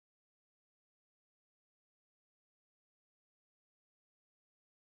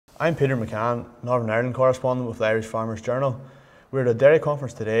I'm Peter McCann, Northern Ireland correspondent with the Irish Farmers Journal. We're at a dairy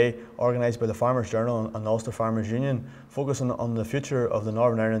conference today organised by the Farmers Journal and the Ulster Farmers Union, focusing on the future of the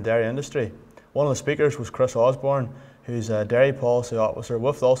Northern Ireland dairy industry. One of the speakers was Chris Osborne, who's a dairy policy officer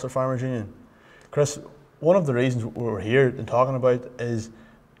with the Ulster Farmers Union. Chris, one of the reasons we're here and talking about is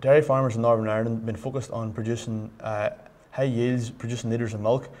dairy farmers in Northern Ireland have been focused on producing high yields, producing litres of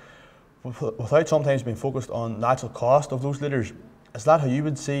milk, without sometimes being focused on the actual cost of those litres. Is that how you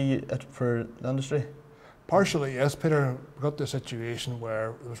would see it for the industry? Partially, yes, Peter. We got to a situation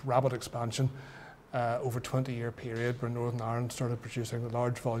where there was rapid expansion over a 20-year period where Northern Ireland started producing a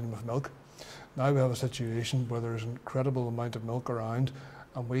large volume of milk. Now we have a situation where there's an incredible amount of milk around,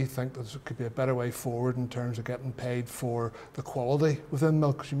 and we think that there could be a better way forward in terms of getting paid for the quality within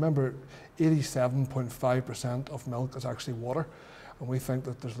milk. Because you remember, 87.5% of milk is actually water, and we think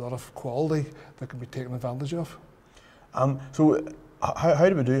that there's a lot of quality that can be taken advantage of. So how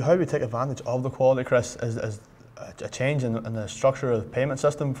do we take advantage of the quality, Chris? Is a change in the structure of the payment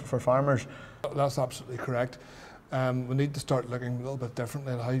system for farmers? That's absolutely correct. We need to start looking a little bit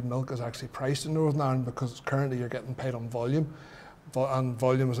differently at how milk is actually priced in Northern Ireland, because currently you're getting paid on volume. And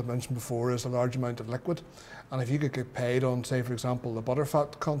volume, as I mentioned before, is a large amount of liquid. And if you could get paid on, say, for example, the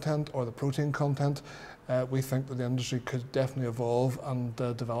butterfat content or the protein content, we think that the industry could definitely evolve and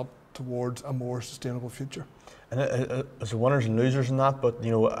develop towards a more sustainable future. And there's winners and losers in that, but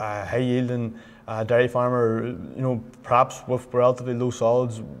a high yielding dairy farmer, perhaps with relatively low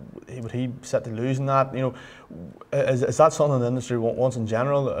solids, would he set to lose in that? Is that something the industry wants in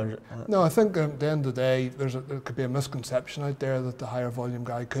general? Or? No, I think at the end of the day, there could be a misconception out there that the higher volume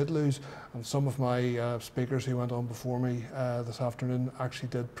guy could lose, and some of my speakers who went on before me this afternoon actually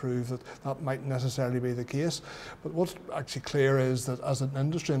did prove that that might necessarily be the case. But what's actually clear is that as an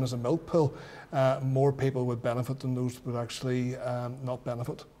industry and as a milk pool, more people would benefit than those would actually not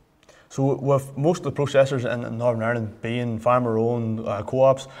benefit. So with most of the processors in Northern Ireland being farmer-owned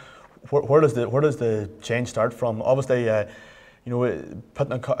co-ops, where does the change start from? Obviously,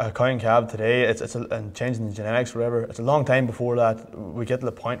 putting a cow in cab today, and changing the genetics, whatever. It's a long time before that we get to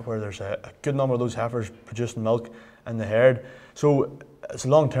the point where there's a good number of those heifers producing milk in the herd. So it's a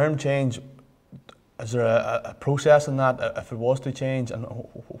long-term change. Is there a process in that if it was to change, and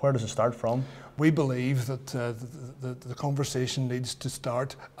where does it start from? We believe that the conversation needs to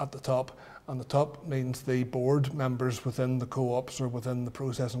start at the top, and the top means the board members within the co-ops or within the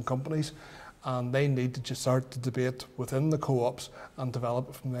processing companies, and they need to just start the debate within the co-ops and develop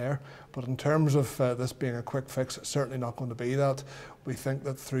it from there. But in terms of this being a quick fix, it's certainly not going to be that. We think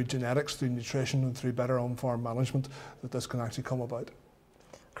that through genetics, through nutrition and through better on-farm management, that this can actually come about.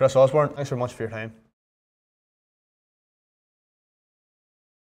 Chris Osborne, thanks very much for your time.